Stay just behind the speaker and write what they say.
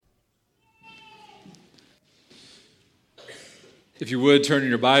If you would, turn in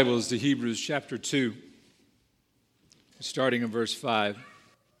your Bibles to Hebrews chapter 2, starting in verse 5.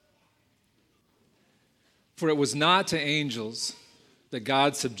 For it was not to angels that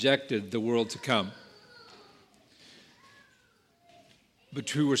God subjected the world to come, but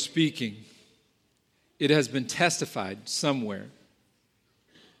who were speaking. It has been testified somewhere.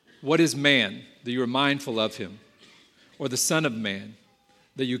 What is man, that you are mindful of him? Or the Son of Man,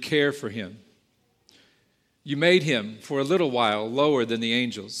 that you care for him? You made him for a little while lower than the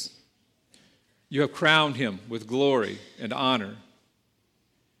angels. You have crowned him with glory and honor,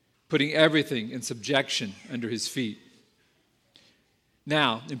 putting everything in subjection under his feet.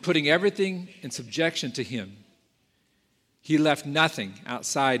 Now, in putting everything in subjection to him, he left nothing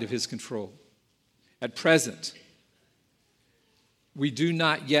outside of his control. At present, we do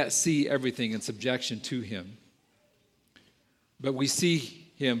not yet see everything in subjection to him, but we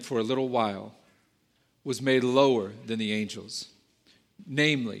see him for a little while was made lower than the angels,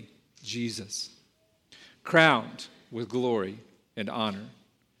 namely Jesus, crowned with glory and honor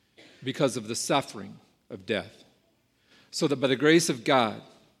because of the suffering of death, so that by the grace of God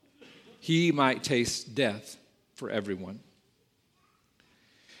he might taste death for everyone.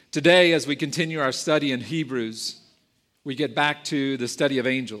 Today, as we continue our study in Hebrews, we get back to the study of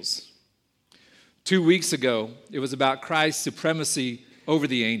angels. 2 weeks ago, it was about Christ's supremacy over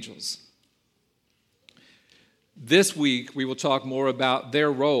the angels. This week, we will talk more about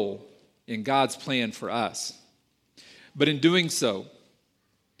their role in God's plan for us. But in doing so,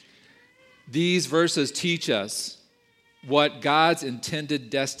 these verses teach us what God's intended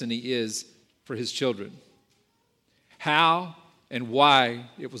destiny is for his children, how and why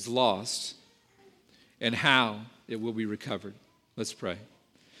it was lost, and how it will be recovered. Let's pray.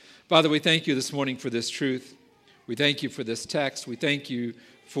 Father, we thank you this morning for this truth. We thank you for this text. We thank you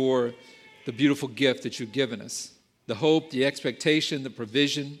for the beautiful gift that you've given us, the hope, the expectation, the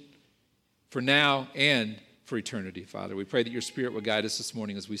provision for now and for eternity, Father. We pray that your Spirit will guide us this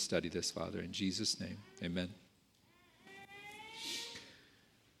morning as we study this, Father. In Jesus' name, amen.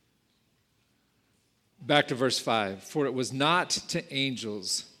 Back to verse 5. For it was not to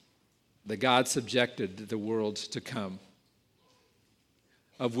angels that God subjected the world to come,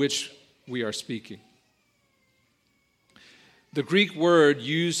 of which we are speaking. The Greek word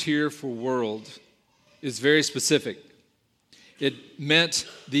used here for world is very specific. It meant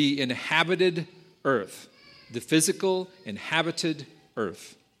the inhabited earth, the physical inhabited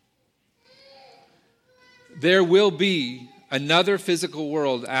earth. There will be another physical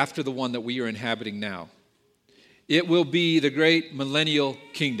world after the one that we are inhabiting now. It will be the great millennial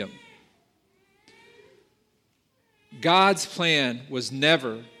kingdom. God's plan was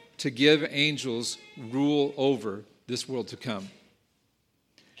never to give angels rule over this world to come.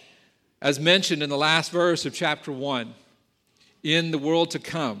 As mentioned in the last verse of chapter 1, in the world to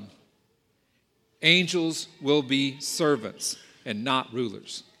come, angels will be servants and not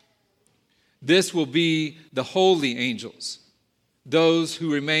rulers. This will be the holy angels, those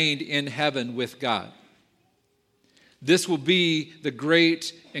who remained in heaven with God. This will be the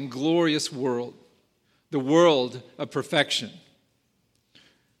great and glorious world, the world of perfection.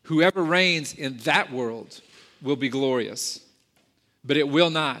 Whoever reigns in that world will be glorious, but it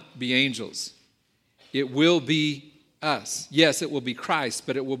will not be angels. It will be us. Yes, it will be Christ,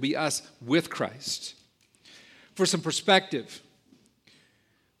 but it will be us with Christ. For some perspective,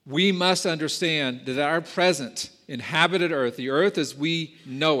 we must understand that our present inhabited earth, the earth as we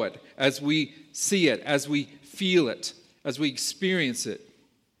know it, as we see it, as we feel it, as we experience it,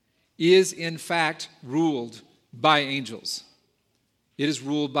 is in fact ruled by angels. It is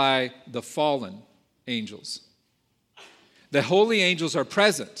ruled by the fallen angels. The holy angels are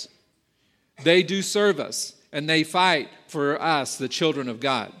present. They do serve us, and they fight for us, the children of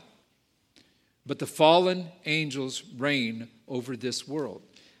God. But the fallen angels reign over this world.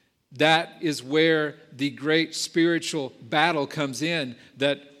 That is where the great spiritual battle comes in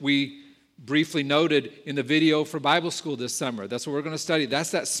that we briefly noted in the video for Bible school this summer. That's what we're going to study.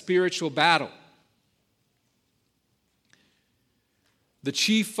 That's that spiritual battle. The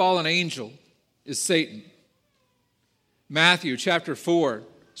chief fallen angel is Satan. Matthew chapter 4,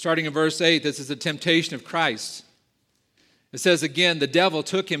 starting in verse 8, this is the temptation of Christ. It says again, the devil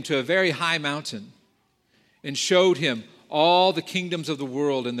took him to a very high mountain and showed him all the kingdoms of the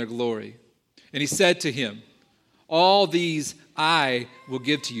world and their glory. And he said to him, all these I will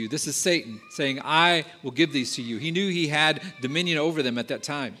give to you. This is Satan saying, I will give these to you. He knew he had dominion over them at that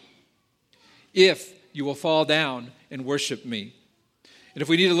time. If you will fall down and worship me. And if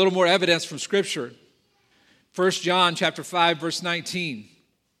we need a little more evidence from Scripture, 1 John chapter 5, verse 19,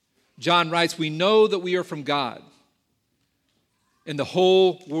 John writes, we know that we are from God and the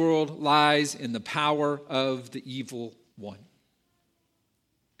whole world lies in the power of the evil one.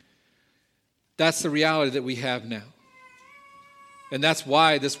 That's the reality that we have now. And that's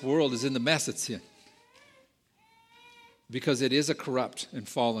why this world is in the mess it's in. Because it is a corrupt and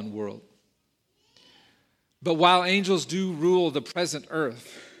fallen world. But while angels do rule the present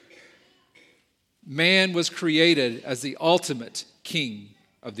earth, man was created as the ultimate king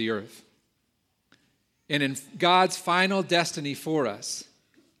of the earth. And in God's final destiny for us,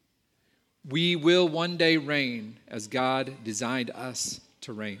 we will one day reign as God designed us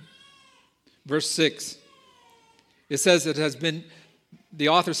to reign. Verse 6, it says the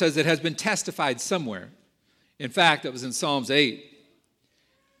author says it has been testified somewhere. In fact, it was in Psalms 8.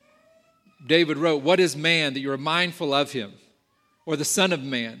 David wrote, "What is man that you are mindful of him, or the son of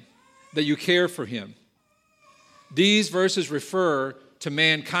man that you care for him?" These verses refer to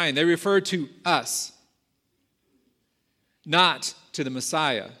mankind. They refer to us, not to the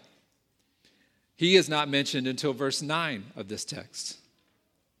Messiah. He is not mentioned until verse 9 of this text.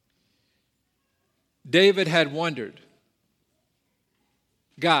 David had wondered,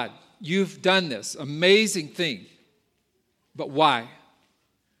 God, you've done this amazing thing, but why?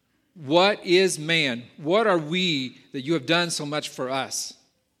 What is man? What are we that you have done so much for us?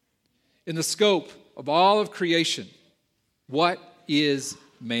 In the scope of all of creation, what is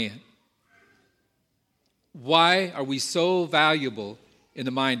man? Why are we so valuable in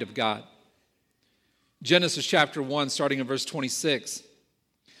the mind of God? Genesis chapter 1, starting in verse 26.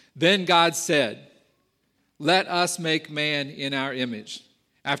 Then God said, "Let us make man in our image,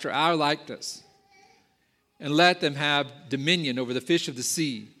 after our likeness, and let them have dominion over the fish of the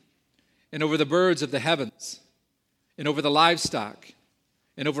sea, and over the birds of the heavens, and over the livestock,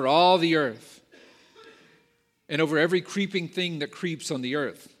 and over all the earth, and over every creeping thing that creeps on the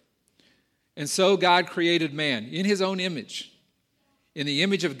earth." And so God created man in his own image. In the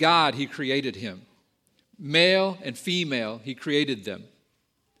image of God, he created him. Male and female, he created them.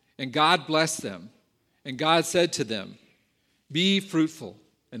 And God blessed them. And God said to them, "Be fruitful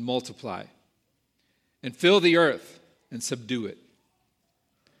and multiply, and fill the earth and subdue it,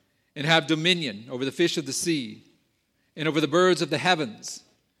 and have dominion over the fish of the sea, and over the birds of the heavens,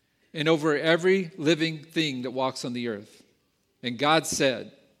 and over every living thing that walks on the earth." And God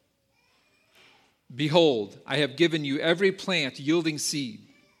said, "Behold, I have given you every plant yielding seed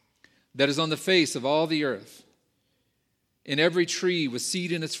that is on the face of all the earth, and every tree with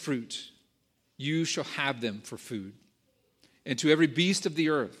seed in its fruit. You shall have them for food. And to every beast of the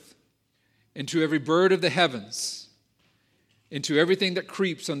earth, and to every bird of the heavens, and to everything that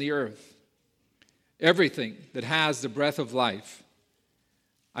creeps on the earth, everything that has the breath of life,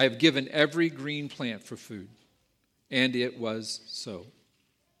 I have given every green plant for food." And it was so.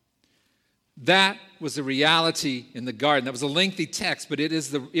 That was the reality in the garden. That was a lengthy text, but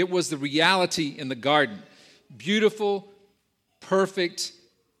it was the reality in the garden. Beautiful, perfect,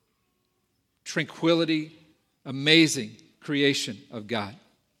 tranquility, amazing creation of God.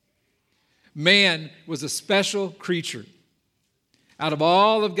 Man was a special creature. Out of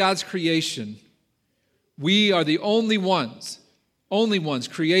all of God's creation, we are the only ones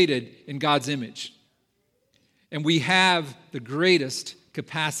created in God's image. And we have the greatest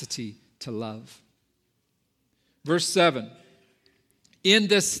capacity to love. Verse 7, in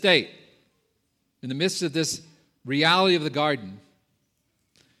this state, in the midst of this reality of the garden,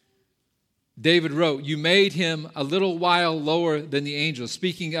 David wrote, "You made him a little while lower than the angels,"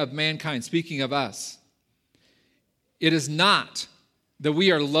 speaking of mankind, speaking of us. It is not that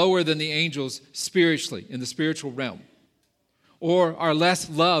we are lower than the angels spiritually, in the spiritual realm, or are less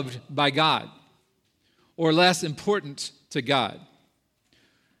loved by God, or less important to God.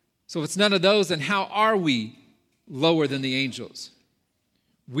 So if it's none of those, then how are we lower than the angels?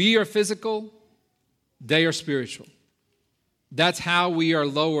 We are physical, they are spiritual. That's how we are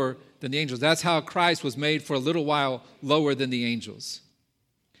lower than the angels. That's how Christ was made for a little while lower than the angels.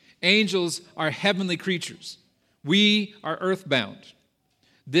 Angels are heavenly creatures. We are earthbound.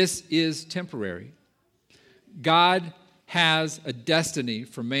 This is temporary. God has a destiny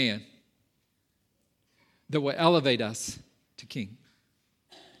for man that will elevate us to king.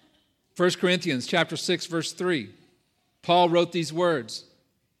 1 Corinthians chapter 6, verse 3, Paul wrote these words,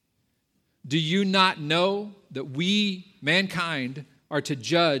 "Do you not know that we, mankind, are to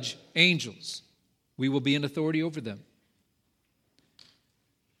judge angels? We will be in authority over them."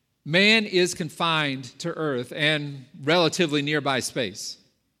 Man is confined to earth and relatively nearby space.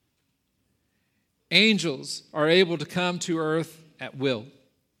 Angels are able to come to earth at will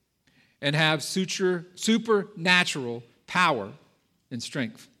and have supernatural power and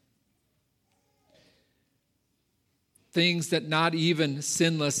strength. things that not even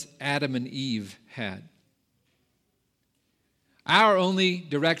sinless Adam and Eve had. Our only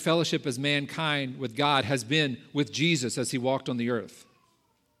direct fellowship as mankind with God has been with Jesus as he walked on the earth.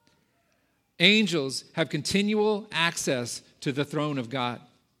 Angels have continual access to the throne of God.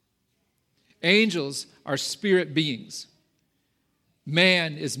 Angels are spirit beings.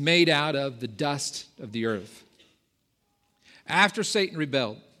 Man is made out of the dust of the earth. After Satan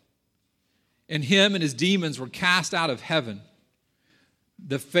rebelled, and him and his demons were cast out of heaven,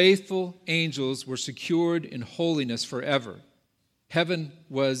 the faithful angels were secured in holiness forever. Heaven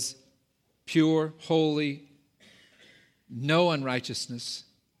was pure, holy, no unrighteousness,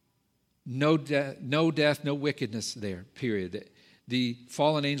 no death, no wickedness there, period. The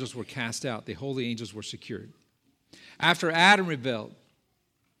fallen angels were cast out. The holy angels were secured. After Adam rebelled,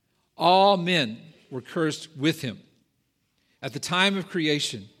 all men were cursed with him. At the time of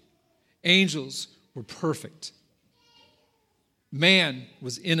creation, angels were perfect. Man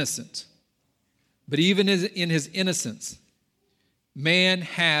was innocent. But even in his innocence, man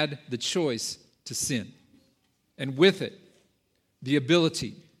had the choice to sin, and with it, the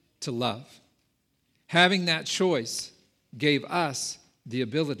ability to love. Having that choice gave us the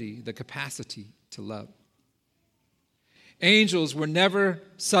ability, the capacity to love. Angels were never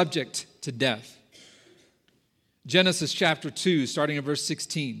subject to death. Genesis chapter 2, starting in verse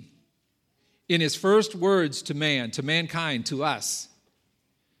 16. In his first words to man, to mankind, to us,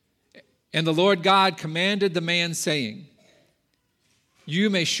 and the Lord God commanded the man, saying, you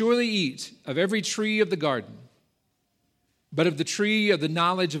may surely eat of every tree of the garden, but of the tree of the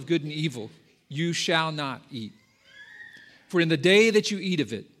knowledge of good and evil you shall not eat. For in the day that you eat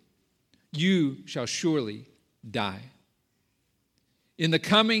of it, you shall surely die. In the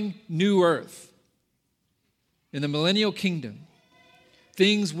coming new earth, in the millennial kingdom,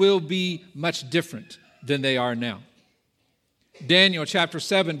 things will be much different than they are now. Daniel chapter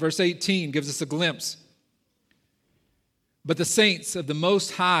 7, verse 18 gives us a glimpse. But the saints of the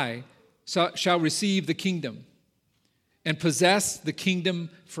Most High shall receive the kingdom and possess the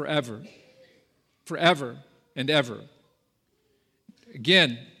kingdom forever, forever and ever.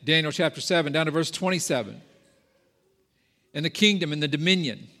 Again, Daniel chapter 7, down to verse 27. And the kingdom and the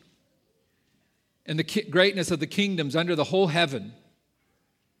dominion and the greatness of the kingdoms under the whole heaven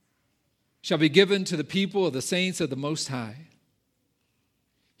shall be given to the people of the saints of the Most High.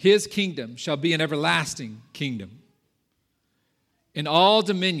 His kingdom shall be an everlasting kingdom, and all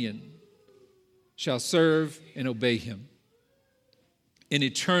dominion shall serve and obey him. An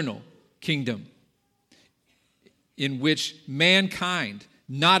eternal kingdom in which mankind,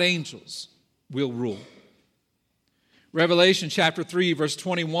 not angels, will rule. Revelation chapter 3, verse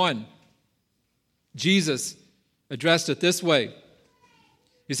 21, Jesus addressed it this way.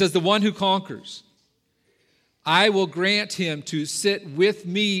 He says, the one who conquers, I will grant him to sit with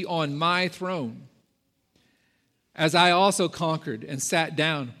me on my throne, as I also conquered and sat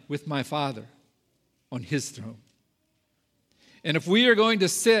down with my Father on his throne. And if we are going to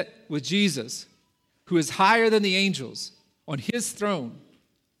sit with Jesus, who is higher than the angels, on his throne,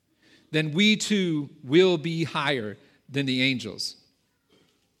 then we too will be higher than the angels.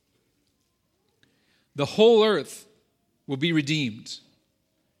 The whole earth will be redeemed,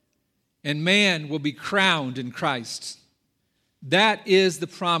 and man will be crowned in Christ. That is the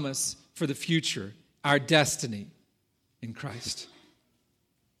promise for the future, our destiny in Christ.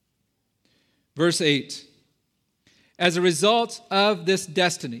 Verse 8, as a result of this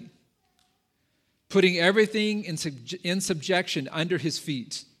destiny, putting everything in subjection under his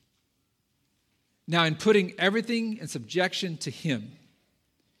feet. Now, in putting everything in subjection to him,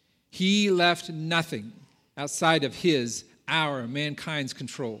 he left nothing outside of our, mankind's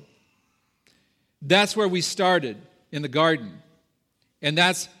control. That's where we started in the garden, and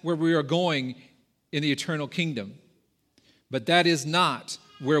that's where we are going in the eternal kingdom. But that is not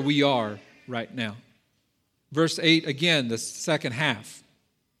where we are right now. Verse 8, again, the second half.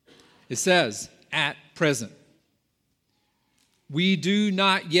 It says, at present. We do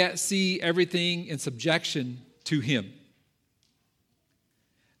not yet see everything in subjection to him.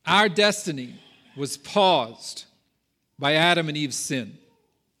 Our destiny was paused by Adam and Eve's sin.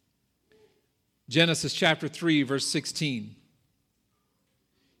 Genesis chapter 3, verse 16.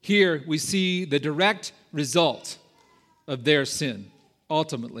 Here we see the direct result of their sin,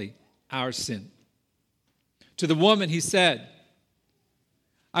 ultimately our sin. To the woman he said,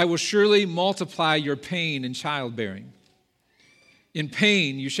 I will surely multiply your pain in childbearing. In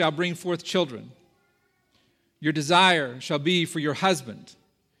pain you shall bring forth children. Your desire shall be for your husband,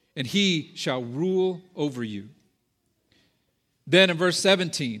 and he shall rule over you. Then in verse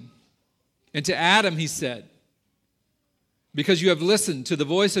 17, and to Adam he said, because you have listened to the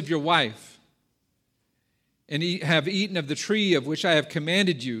voice of your wife and have eaten of the tree of which I have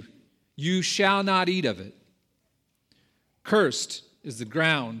commanded you, you shall not eat of it. Cursed is the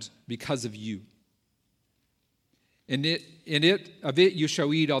ground because of you. Of it you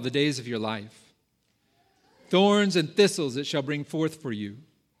shall eat all the days of your life. Thorns and thistles it shall bring forth for you.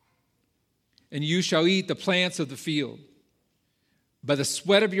 And you shall eat the plants of the field. By the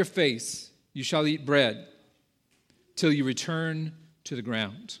sweat of your face you shall eat bread, till you return to the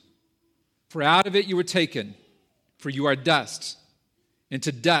ground. For out of it you were taken, for you are dust, and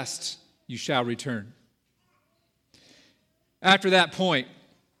to dust you shall return. After that point,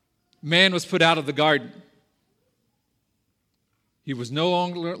 man was put out of the garden. He was no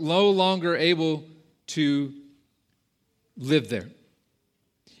longer able to live there.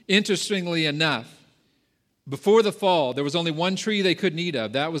 Interestingly enough, before the fall, there was only one tree they couldn't eat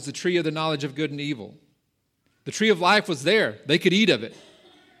of. That was the tree of the knowledge of good and evil. The tree of life was there. They could eat of it.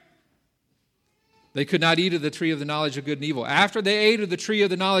 They could not eat of the tree of the knowledge of good and evil. After they ate of the tree of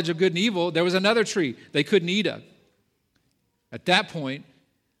the knowledge of good and evil, there was another tree they couldn't eat of. At that point,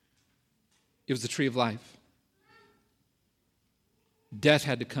 it was the tree of life. Death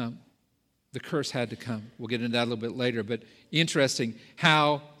had to come. The curse had to come. We'll get into that a little bit later, but interesting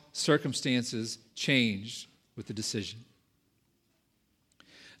how circumstances changed with the decision.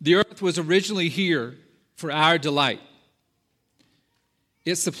 The earth was originally here for our delight.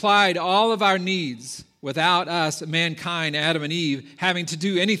 It supplied all of our needs without us, mankind, Adam and Eve, having to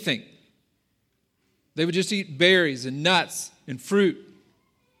do anything. They would just eat berries and nuts and fruit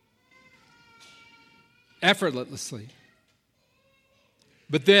effortlessly.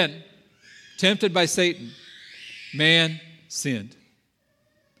 But then, tempted by Satan, man sinned.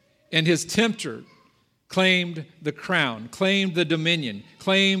 And his tempter claimed the crown, claimed the dominion,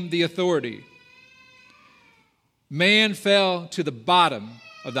 claimed the authority. Man fell to the bottom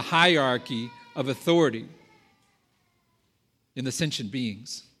of the hierarchy of authority in the sentient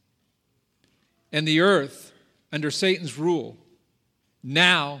beings. And the earth, under Satan's rule,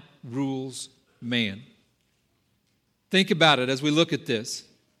 now rules man. Think about it as we look at this.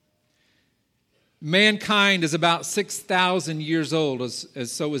 Mankind is about 6,000 years old,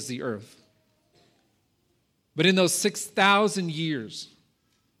 as so is the earth. But in those 6,000 years,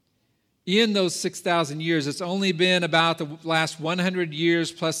 it's only been about the last 100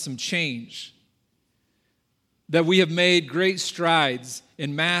 years plus some change that we have made great strides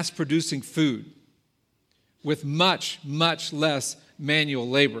in mass producing food with much, much less manual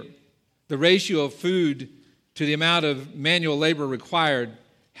labor. The ratio of food to the amount of manual labor required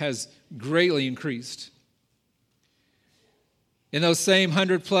has greatly increased. In those same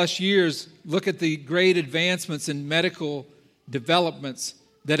 100 plus years, look at the great advancements in medical developments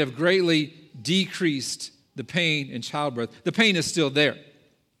that have greatly decreased the pain in childbirth. The pain is still there.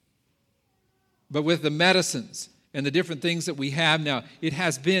 But with the medicines and the different things that we have now, it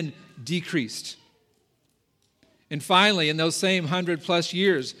has been decreased. And finally, in those same 100 plus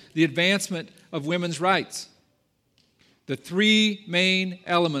years, the advancement of women's rights. The three main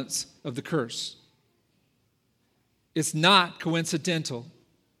elements of the curse. It's not coincidental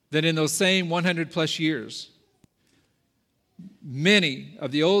that in those same 100 plus years, many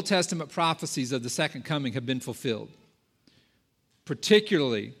of the Old Testament prophecies of the second coming have been fulfilled,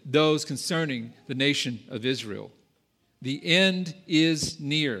 particularly those concerning the nation of Israel. The end is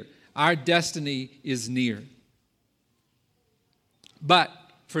near. Our destiny is near. But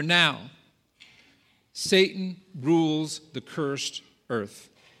for now, Satan rules the cursed earth,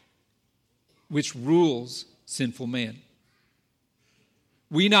 which rules sinful man.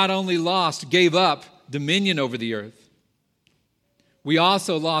 We not only gave up dominion over the earth, we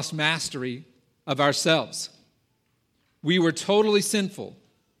also lost mastery of ourselves. We were totally sinful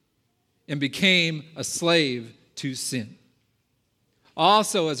and became a slave to sin.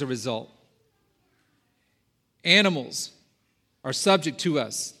 Also, as a result, animals are subject to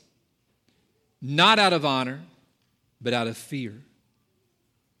us, not out of honor, but out of fear.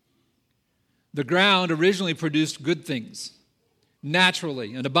 The ground originally produced good things,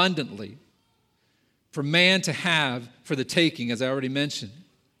 naturally and abundantly, for man to have for the taking, as I already mentioned.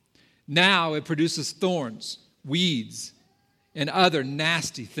 Now it produces thorns, weeds, and other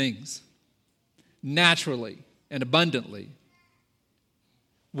nasty things, naturally and abundantly.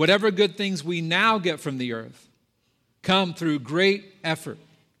 Whatever good things we now get from the earth come through great effort,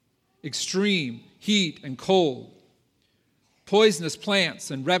 extreme heat and cold, poisonous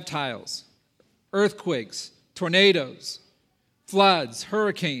plants and reptiles, earthquakes, tornadoes, floods,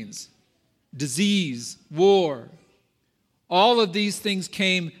 hurricanes, disease, war. All of these things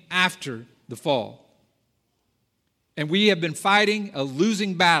came after the fall. And we have been fighting a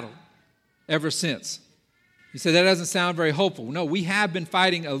losing battle ever since. You say that doesn't sound very hopeful. No, we have been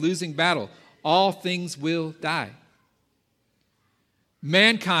fighting a losing battle. All things will die.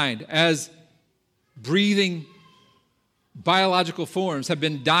 Mankind, as breathing biological forms, have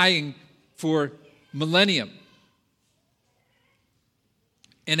been dying for millennium.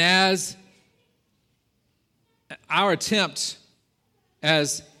 And as our attempt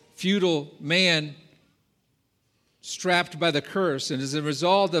as feudal man strapped by the curse, and as a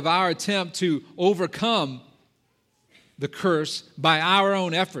result of our attempt to overcome the curse by our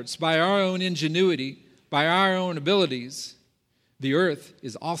own efforts, by our own ingenuity, by our own abilities, the earth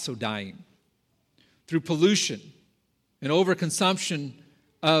is also dying through pollution and overconsumption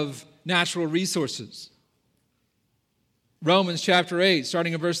of natural resources. Romans chapter 8,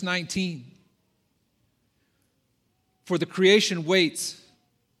 starting in verse 19. For the creation waits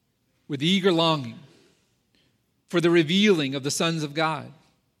with eager longing for the revealing of the sons of God.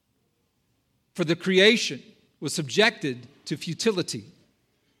 For the creation was subjected to futility,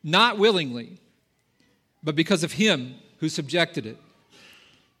 not willingly, but because of him who subjected it,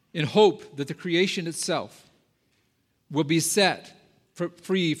 in hope that the creation itself will be set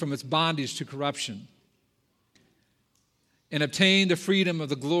free from its bondage to corruption and obtain the freedom of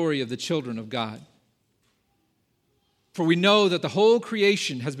the glory of the children of God. For we know that the whole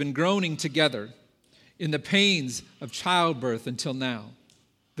creation has been groaning together in the pains of childbirth until now.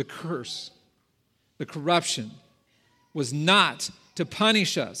 The curse, the corruption, was not to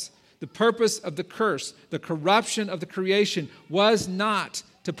punish us. The purpose of the curse, the corruption of the creation, was not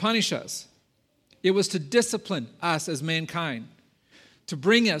to punish us. It was to discipline us as mankind, to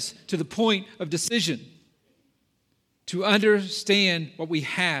bring us to the point of decision, to understand what we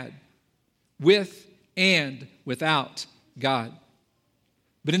had with and without God.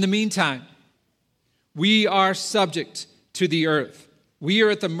 But in the meantime, we are subject to the earth. We are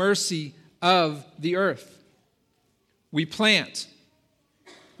at the mercy of the earth. We plant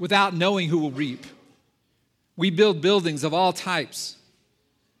without knowing who will reap. We build buildings of all types,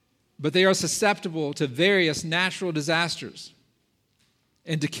 but they are susceptible to various natural disasters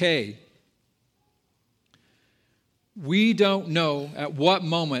and decay. We don't know at what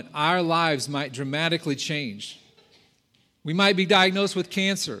moment our lives might dramatically change. We might be diagnosed with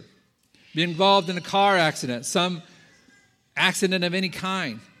cancer, be involved in a car accident, some accident of any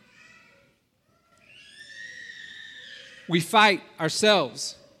kind. We fight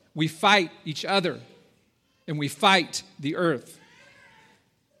ourselves, we fight each other, and we fight the earth.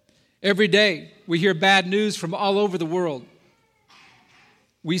 Every day, we hear bad news from all over the world.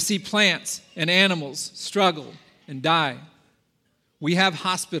 We see plants and animals struggle and die. We have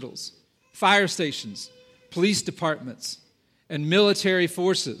hospitals, fire stations, police departments, and military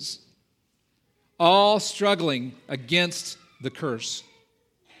forces, all struggling against the curse.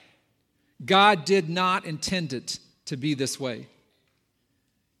 God did not intend it to be this way.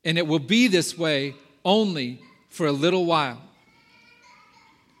 And it will be this way only for a little while.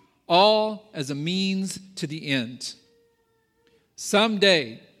 All as a means to the end.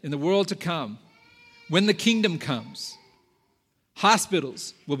 Someday in the world to come, when the kingdom comes,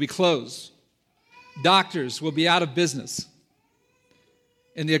 hospitals will be closed, doctors will be out of business,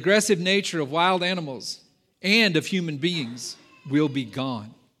 and the aggressive nature of wild animals and of human beings will be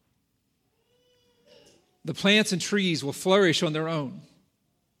gone. The plants and trees will flourish on their own.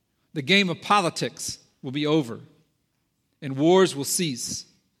 The game of politics will be over, and wars will cease.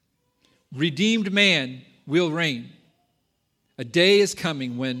 Redeemed man will reign. A day is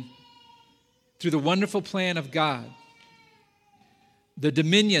coming when, through the wonderful plan of God, the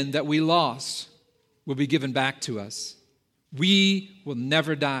dominion that we lost will be given back to us. We will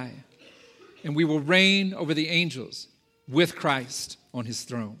never die, and we will reign over the angels with Christ on his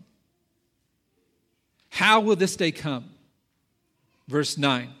throne. How will this day come? Verse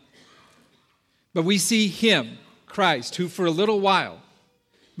 9. But we see him, Christ, who for a little while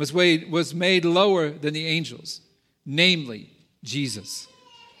was made lower than the angels, namely Jesus,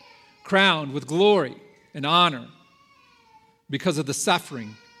 crowned with glory and honor because of the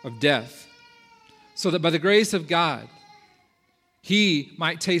suffering of death, so that by the grace of God, he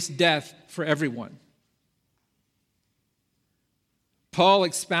might taste death for everyone. Paul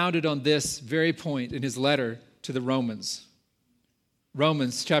expounded on this very point in his letter to the Romans.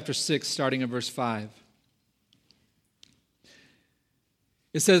 Romans chapter 6, starting in verse 5.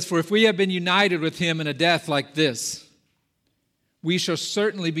 It says, "For if we have been united with him in a death like this, we shall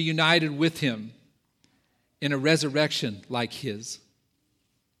certainly be united with him in a resurrection like his.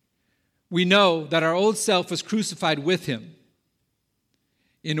 We know that our old self was crucified with him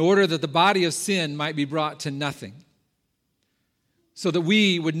in order that the body of sin might be brought to nothing, so that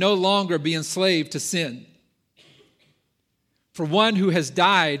we would no longer be enslaved to sin. For one who has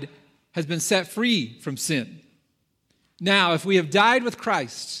died has been set free from sin. Now, if we have died with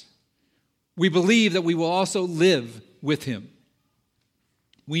Christ, we believe that we will also live with him.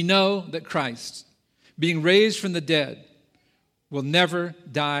 We know that Christ, being raised from the dead, will never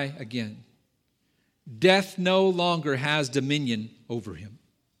die again. Death no longer has dominion over him.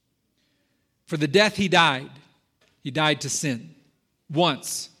 For the death he died to sin,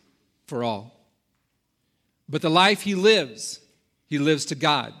 once for all. But the life he lives to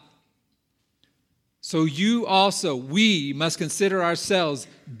God. So we must consider ourselves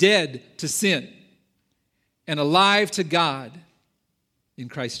dead to sin and alive to God in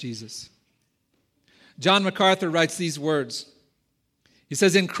Christ Jesus. John MacArthur writes these words. He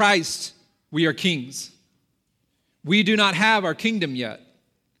says, in Christ we are kings. We do not have our kingdom yet,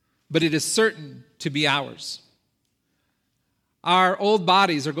 but it is certain to be ours. Our old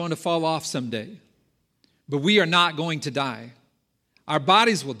bodies are going to fall off someday, but we are not going to die. Our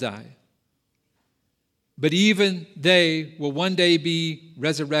bodies will die, but even they will one day be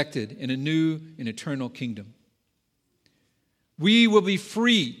resurrected in a new and eternal kingdom. We will be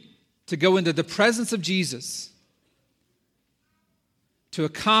free to go into the presence of Jesus to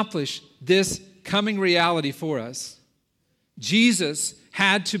accomplish this coming reality for us. Jesus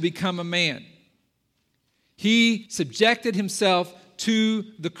had to become a man. He subjected himself to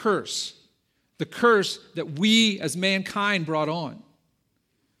the curse that we as mankind brought on,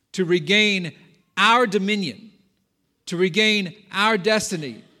 to regain our dominion, to regain our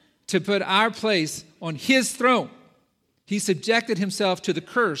destiny, to put our place on his throne. He subjected himself to the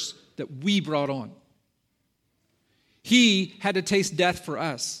curse that we brought on. He had to taste death for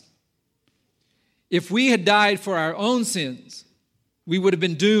us. If we had died for our own sins, we would have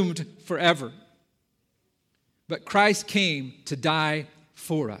been doomed forever. But Christ came to die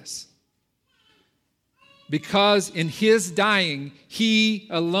for us. Because in his dying, he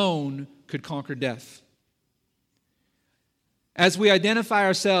alone could conquer death. As we identify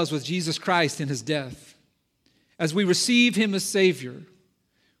ourselves with Jesus Christ in his death, as we receive him as Savior,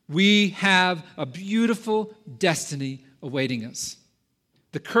 we have a beautiful destiny awaiting us.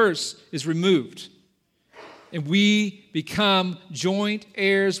 The curse is removed, and we become joint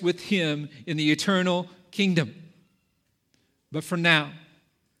heirs with him in the eternal kingdom. But for now,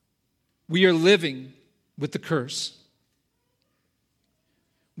 we are living with the curse.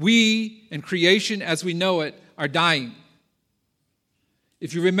 We and creation as we know it are dying.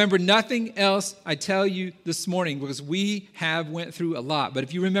 If you remember nothing else I tell you this morning, because we have went through a lot, but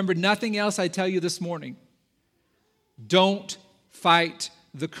if you remember nothing else I tell you this morning, don't fight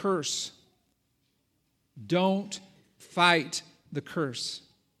the curse. Don't fight the curse.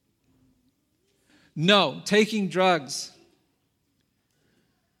 No, taking drugs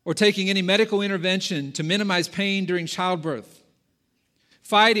or taking any medical intervention to minimize pain during childbirth,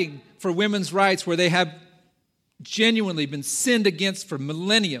 fighting for women's rights where they have genuinely been sinned against for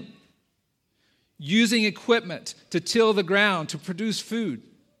millennium, using equipment to till the ground to produce food.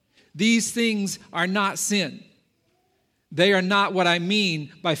 These things are not sin. They are not what I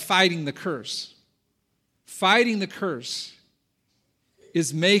mean by fighting the curse. Fighting the curse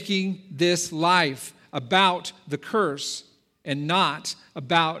is making this life about the curse and not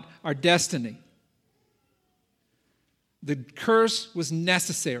about our destiny. The curse was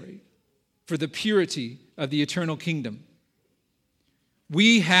necessary for the purity of the eternal kingdom.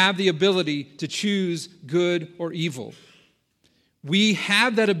 We have the ability to choose good or evil. We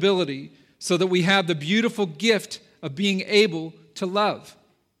have that ability so that we have the beautiful gift of being able to love.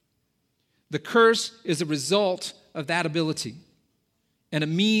 The curse is a result of that ability and a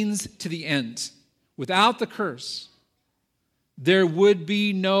means to the end. Without the curse, there would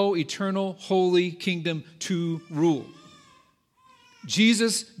be no eternal holy kingdom to rule.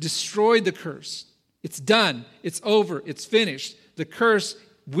 Jesus destroyed the curse. It's done. It's over. It's finished. The curse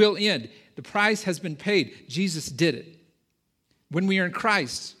will end. The price has been paid. Jesus did it. When we are in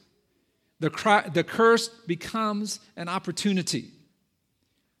Christ, the curse becomes an opportunity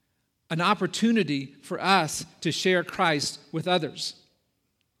for us to share Christ with others.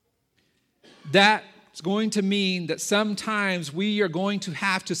 That's going to mean that sometimes we are going to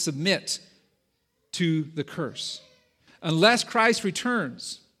have to submit to the curse. Unless Christ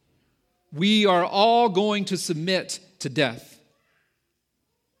returns, we are all going to submit to death.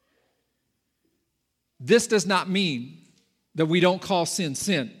 This does not mean that we don't call sin,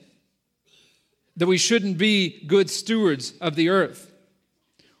 sin. That we shouldn't be good stewards of the earth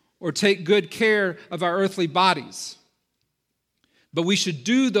or take good care of our earthly bodies. But we should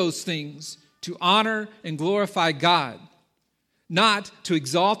do those things to honor and glorify God, not to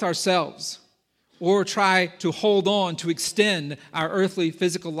exalt ourselves or try to hold on to extend our earthly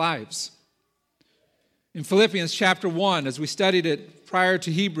physical lives. In Philippians chapter 1, as we studied it prior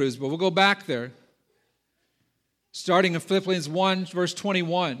to Hebrews, but we'll go back there, starting in Philippians 1, verse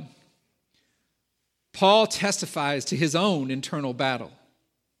 21, Paul testifies to his own internal battle.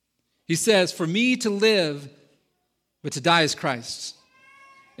 He says, "For me to live, but to die is Christ.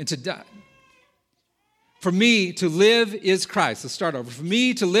 And to die. For me to live is Christ." Let's start over. "For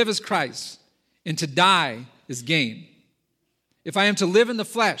me to live is Christ, and to die is gain. If I am to live in the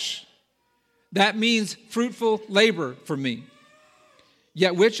flesh, that means fruitful labor for me.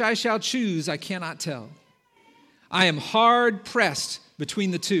 Yet which I shall choose, I cannot tell. I am hard pressed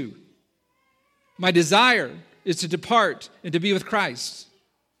between the two. My desire is to depart and to be with Christ,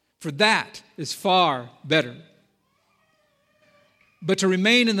 for that is far better. But to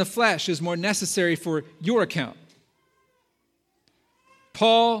remain in the flesh is more necessary for your account."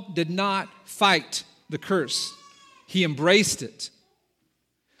 Paul did not fight the curse. He embraced it.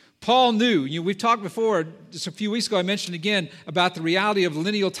 Paul knew, we've talked before, just a few weeks ago, I mentioned again about the reality of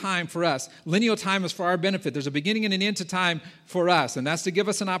lineal time for us. Lineal time is for our benefit. There's a beginning and an end to time for us, and that's to give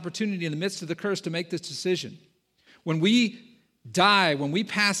us an opportunity in the midst of the curse to make this decision. When we die, when we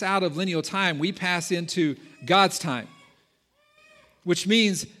pass out of lineal time, we pass into God's time, which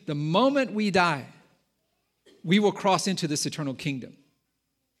means the moment we die, we will cross into this eternal kingdom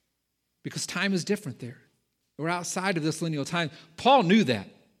because time is different there. We're outside of this lineal time. Paul knew that.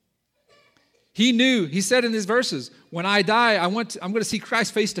 He knew, he said in his verses, when I die, I'm going to see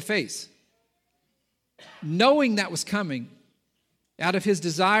Christ face to face. Knowing that was coming, out of his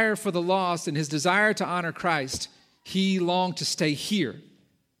desire for the lost and his desire to honor Christ, he longed to stay here,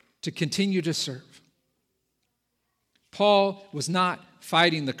 to continue to serve. Paul was not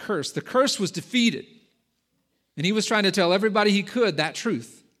fighting the curse. The curse was defeated. And he was trying to tell everybody he could that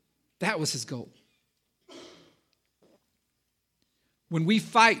truth. That was his goal. When we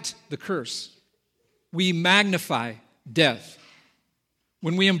fight the curse, we magnify death.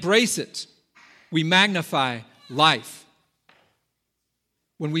 When we embrace it, we magnify life.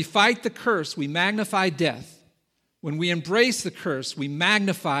 When we fight the curse, we magnify death. When we embrace the curse, we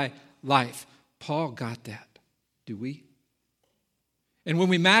magnify life. Paul got that. Do we? And when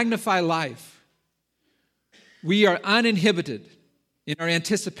we magnify life, we are uninhibited in our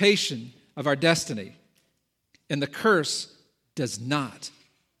anticipation of our destiny. And the curse does not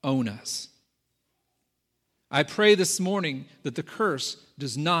own us. I pray this morning that the curse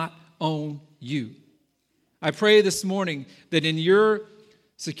does not own you. I pray this morning that in your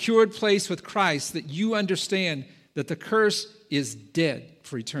secured place with Christ, that you understand that the curse is dead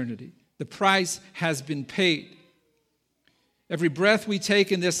for eternity. The price has been paid. Every breath we take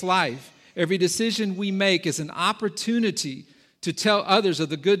in this life, every decision we make is an opportunity to tell others of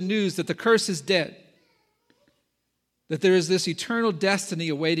the good news that the curse is dead, that there is this eternal destiny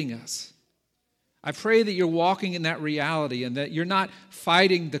awaiting us. I pray that you're walking in that reality and that you're not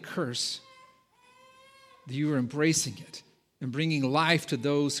fighting the curse, that you are embracing it and bringing life to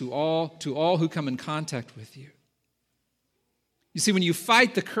those to all who come in contact with you. You see, when you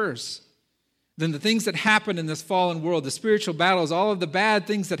fight the curse, then the things that happen in this fallen world, the spiritual battles, all of the bad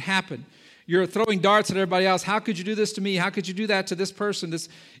things that happen, you're throwing darts at everybody else. How could you do this to me? How could you do that to this person, this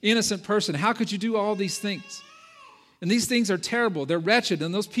innocent person? How could you do all these things? And these things are terrible. They're wretched.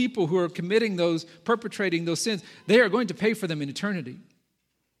 And those people who are committing those, perpetrating those sins, they are going to pay for them in eternity.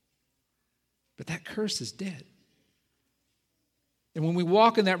 But that curse is dead. And when we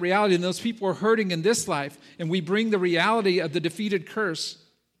walk in that reality and those people are hurting in this life, and we bring the reality of the defeated curse,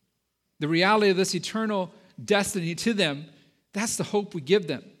 the reality of this eternal destiny to them, that's the hope we give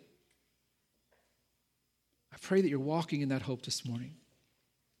them. I pray that you're walking in that hope this morning,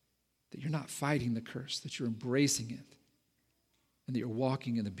 that you're not fighting the curse, that you're embracing it, and that you're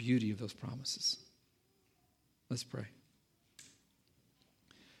walking in the beauty of those promises. Let's pray.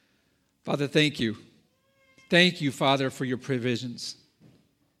 Father, thank you. Thank you, Father, for your provisions.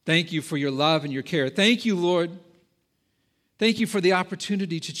 Thank you for your love and your care. Thank you, Lord. Thank you for the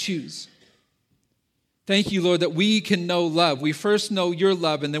opportunity to choose. Thank you, Lord, that we can know love. We first know your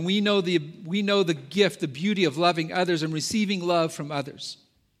love, and then we know the gift, the beauty of loving others and receiving love from others.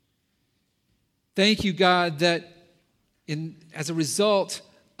 Thank you, God, that as a result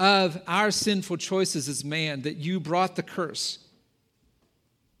of our sinful choices as man, that you brought the curse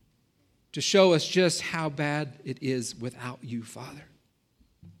to show us just how bad it is without you, Father.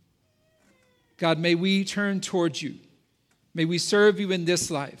 God, may we turn towards you. May we serve you in this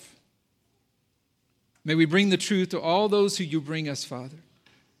life. May we bring the truth to all those who you bring us, Father.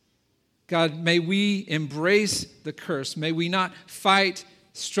 God, may we embrace the curse. May we not fight,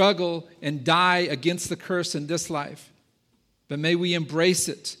 struggle, and die against the curse in this life, but may we embrace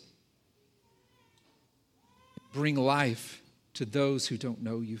it. Bring life to those who don't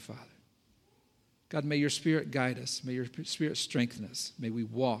know you, Father. God, may your Spirit guide us. May your Spirit strengthen us. May we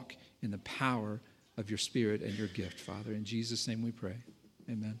walk in the power of your Spirit and your gift, Father. In Jesus' name we pray.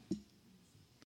 Amen.